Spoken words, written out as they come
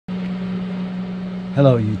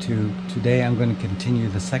Hello YouTube. Today I'm going to continue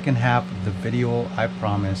the second half of the video I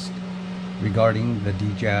promised regarding the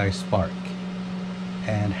DJI Spark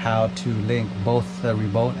and how to link both the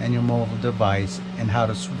remote and your mobile device and how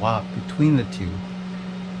to swap between the two.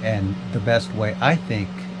 And the best way, I think,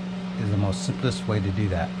 is the most simplest way to do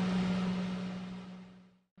that.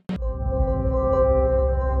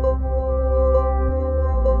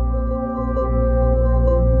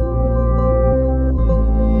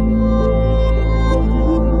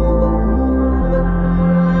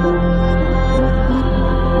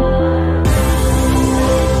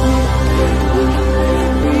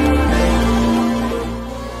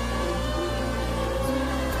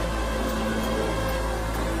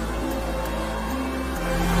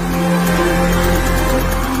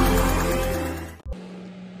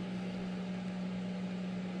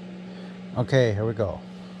 Okay, here we go.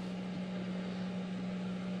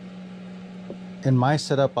 In my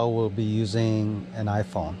setup, I will be using an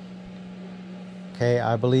iPhone. Okay,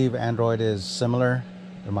 I believe Android is similar.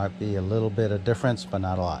 There might be a little bit of difference, but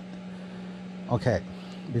not a lot. Okay,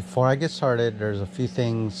 before I get started, there's a few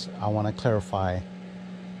things I want to clarify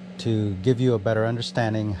to give you a better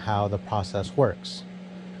understanding how the process works.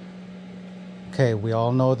 Okay, we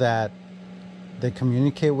all know that they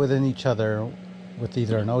communicate within each other with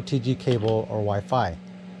either an OTG cable or Wi-Fi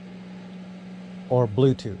or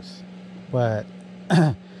Bluetooth. But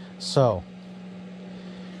so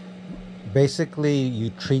basically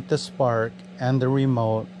you treat the Spark and the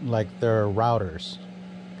remote like they're routers.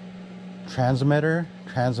 Transmitter,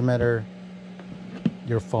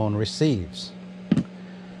 your phone receives.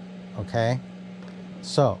 Okay,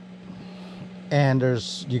 so, and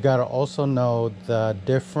you got to also know the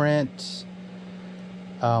different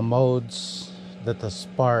modes that the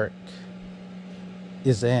Spark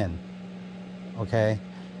is in. Okay,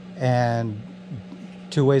 and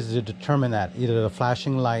two ways to determine that: either the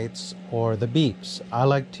flashing lights or the beeps. I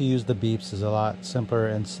like to use the beeps. It's a lot simpler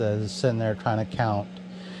instead of sitting there trying to count,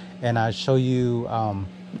 and I show you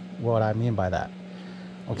what I mean by that.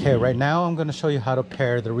 Okay, right now I'm going to show you how to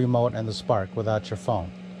pair the remote and the Spark without your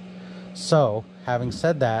phone. So having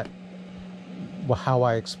said that, how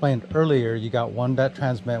I explained earlier, you got one that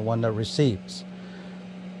transmits, one that receives.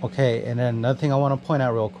 Okay, and then another thing I want to point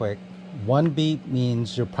out real quick: one beep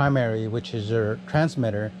means your primary, which is your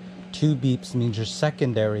transmitter. Two beeps means your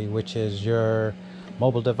secondary, which is your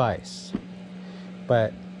mobile device.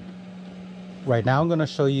 But right now I'm going to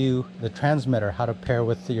show you the transmitter, how to pair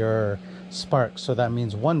with your Spark. So that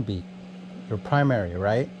means one beep, your primary,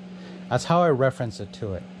 right? That's how I reference it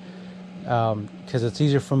to it, because it's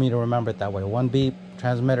easier for me to remember it that way. One beep,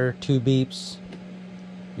 transmitter. Two beeps,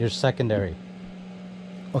 your secondary.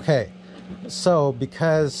 Okay, so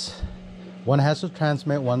because one has to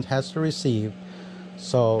transmit, one has to receive,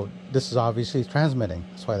 so this is obviously transmitting.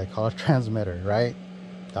 That's why they call it transmitter, right?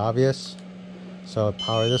 Obvious. So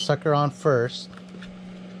power this sucker on first.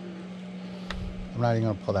 I'm not even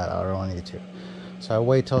gonna pull that out, I don't need to. So I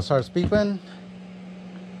wait till it starts beeping.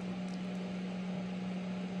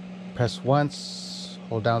 Press once,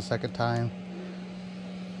 hold down second time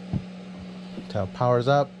till it powers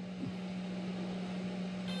up.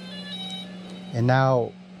 And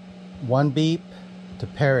now one beep to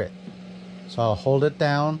pair it. So I'll hold it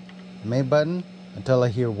down, the main button, until I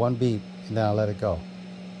hear one beep, and then I'll let it go.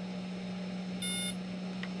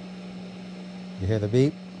 You hear the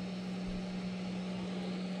beep?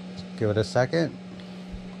 Give it a second.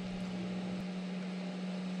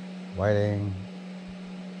 Waiting.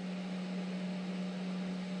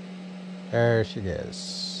 There she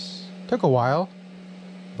is. Took a while,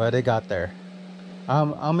 but it got there.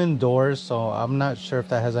 I'm indoors, so I'm not sure if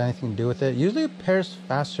that has anything to do with it. Usually it pairs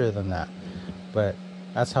faster than that, but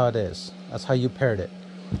that's how it is. That's how you paired it.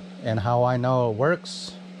 And how I know it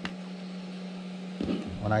works: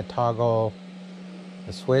 when I toggle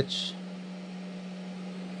the switch,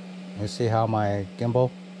 you see how my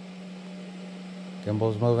gimbal's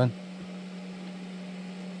moving.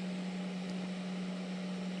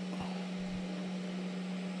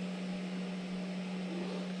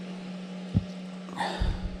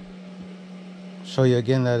 Show you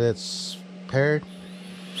again that it's paired.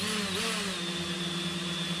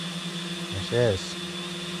 There she is.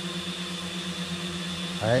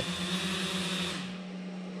 All right,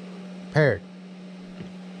 paired.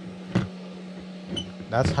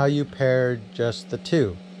 That's how you pair just the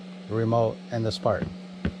two, the remote and the Spark.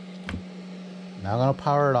 Now I'm gonna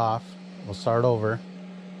power it off. We'll start over.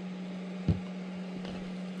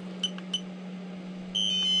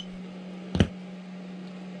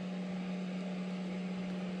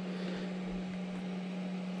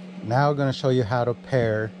 Now I'm going to show you how to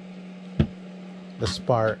pair the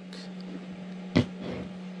Spark,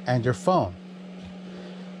 and your phone.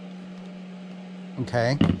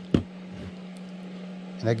 Okay,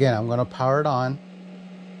 and again, I'm going to power it on.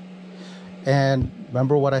 And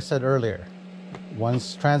remember what I said earlier,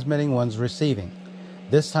 one's transmitting, one's receiving.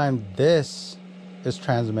 This time this is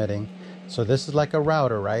transmitting, so this is like a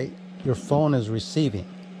router, right? Your phone is receiving.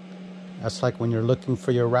 That's like when you're looking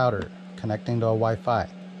for your router connecting to a Wi-Fi.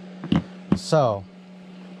 So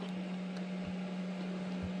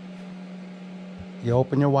you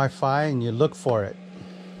open your Wi-Fi and you look for it,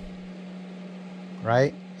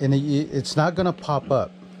 right? And it's not going to pop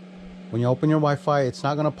up. When you open your Wi-Fi, it's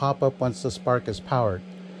not going to pop up once the Spark is powered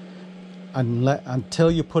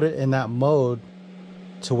until you put it in that mode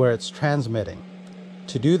to where it's transmitting.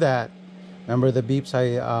 To do that, remember the beeps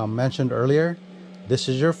I mentioned earlier? This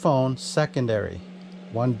is your phone, secondary.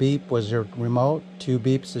 One beep was your remote, two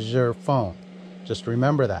beeps is your phone. Just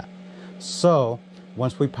remember that. So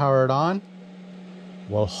once we power it on,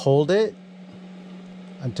 we'll hold it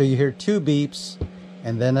until you hear two beeps,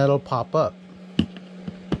 and then it'll pop up.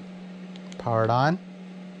 Power it on.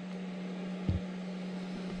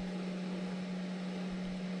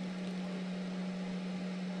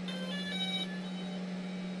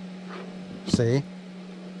 See?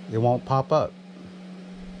 It won't pop up.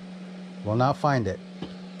 Will not find it.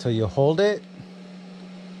 Till you hold it,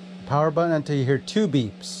 power button, until you hear two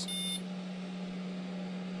beeps.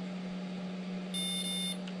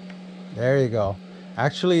 There you go.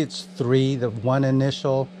 Actually, it's three. The one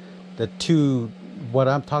initial, the two, what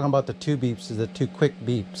I'm talking about, the two beeps, is the two quick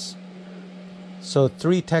beeps. So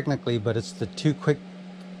three technically, but it's the two quick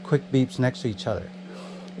beeps next to each other.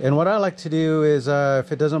 And what I like to do is,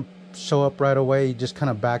 if it doesn't show up right away, you just kind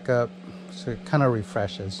of back up, so it kind of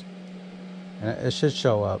refreshes, and it should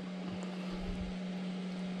show up.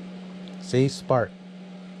 See, Spark.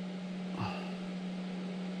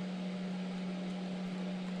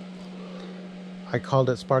 I called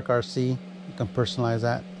it Spark RC. You can personalize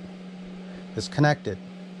that. It's connected.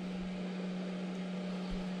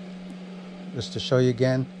 Just to show you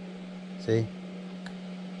again, see,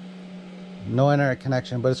 no internet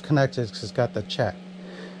connection, but it's connected because it's got the check.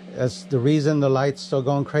 That's the reason the light's still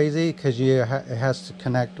going crazy, because it has to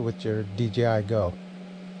connect with your DJI Go.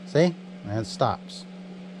 See? And it stops.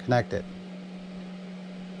 Connected.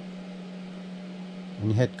 When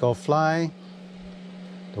you hit Go Fly,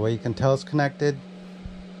 the way you can tell it's connected,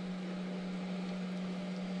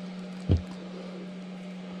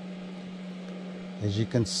 as you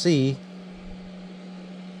can see,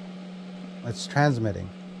 it's transmitting.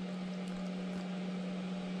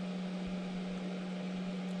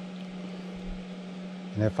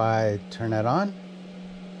 And if I turn that on,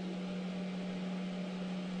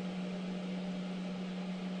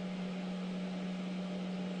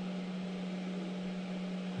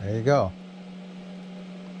 there you go.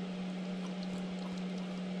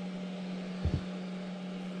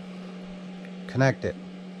 Connect it.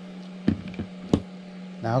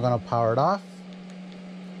 Now I'm going to power it off.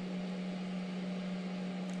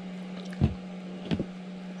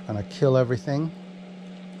 I'm going to kill everything.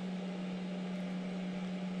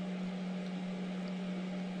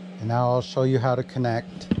 And now I'll show you how to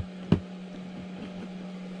connect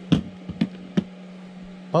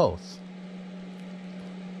both.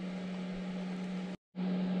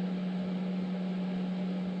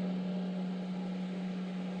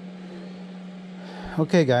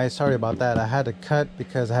 Okay guys, sorry about that. I had to cut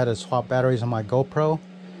because I had to swap batteries on my GoPro.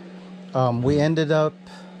 We ended up,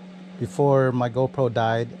 before my GoPro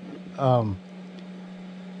died,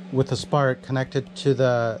 with the Spark connected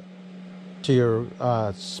to your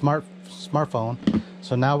smartphone.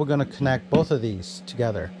 So now we're going to connect both of these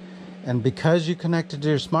together. And because you connected to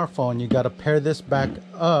your smartphone, you got to pair this back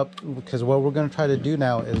up, because what we're going to try to do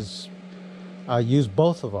now is use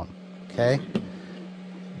both of them. Okay,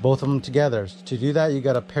 both of them together. To do that, you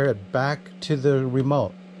got to pair it back to the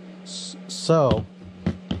remote. So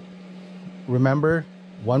remember,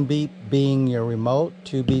 one beep being your remote,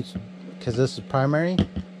 two beeps because this is primary,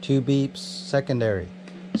 two beeps secondary.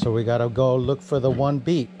 So we got to go look for the one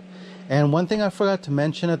beep. And one thing I forgot to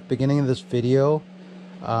mention at the beginning of this video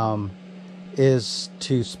is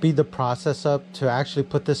to speed the process up, to actually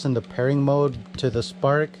put this into pairing mode to the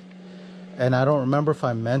Spark. And I don't remember if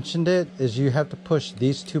I mentioned it, is you have to push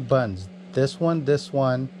these two buttons, this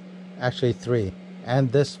one, actually three,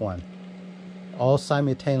 and this one, all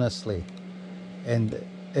simultaneously. And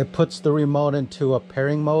it puts the remote into a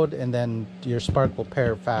pairing mode, and then your Spark will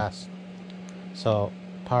pair fast. So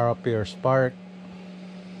power up your Spark,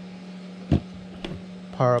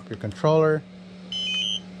 power up your controller.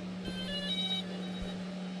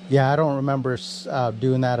 Yeah, I don't remember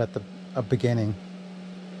doing that at the beginning.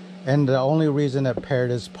 And the only reason it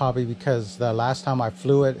paired is probably because the last time I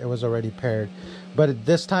flew it, it was already paired. But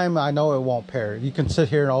this time I know it won't pair. You can sit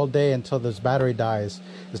here all day until this battery dies.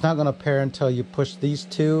 It's not going to pair until you push these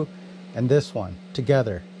two and this one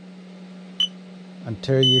together.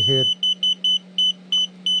 Until you hear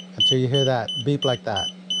that beep like that.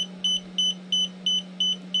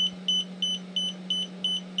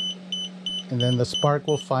 And then the Spark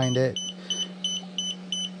will find it.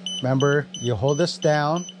 Remember, you hold this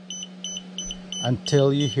down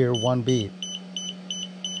until you hear one beep.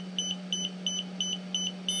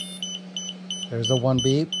 There's the one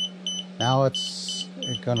beep. Now it's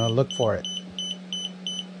gonna look for it.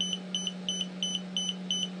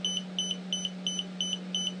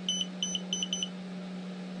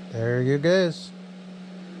 There you goes.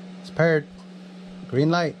 It's paired.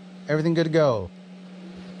 Green light. Everything good to go.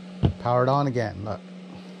 Powered on again. Look.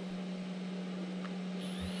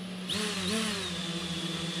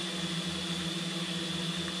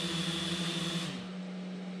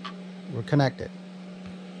 We're connected.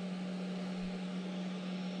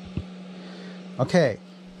 Okay.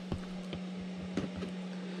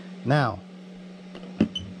 Now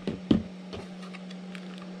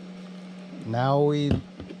we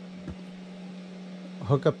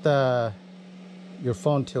hook up your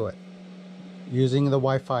phone to it using the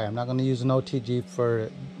Wi-Fi. I'm not going to use an OTG for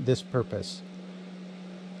this purpose.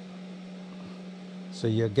 So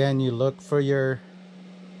you look for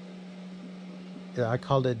I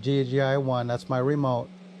called it DJI 1. That's my remote.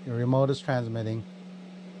 Your remote is transmitting.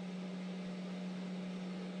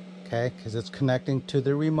 Okay, because it's connecting to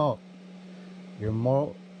the remote. Your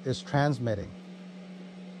remote is transmitting,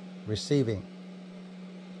 receiving.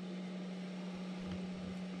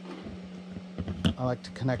 I like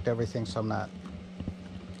to connect everything so I'm not.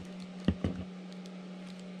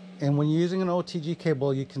 And when you're using an OTG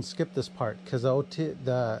cable, you can skip this part because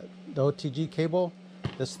the OTG cable,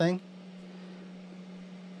 this thing,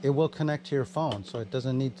 it will connect to your phone, so it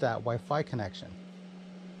doesn't need that Wi-Fi connection.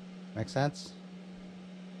 Make sense?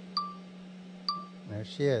 There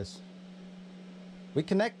she is. We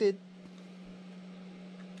connected.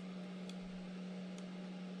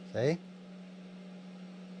 See?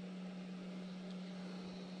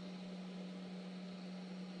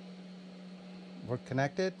 We're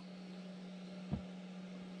connected.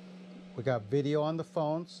 We got video on the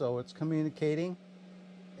phone, so it's communicating,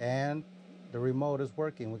 and the remote is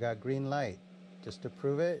working. We got green light. Just to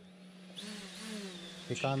prove it,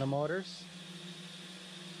 click on the motors.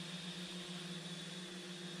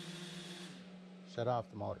 Shut off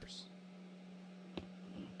the motors.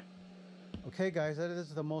 Okay guys, that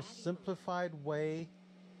is the most simplified way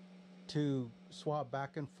to swap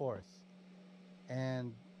back and forth.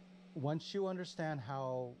 And once you understand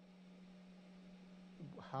how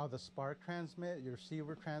the Spark transmit, your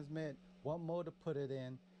receiver transmit, what mode to put it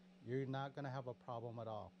in, you're not going to have a problem at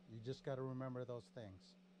all. You just got to remember those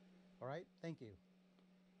things. All right, thank you.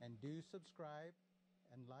 And do subscribe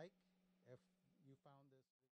and like if you found this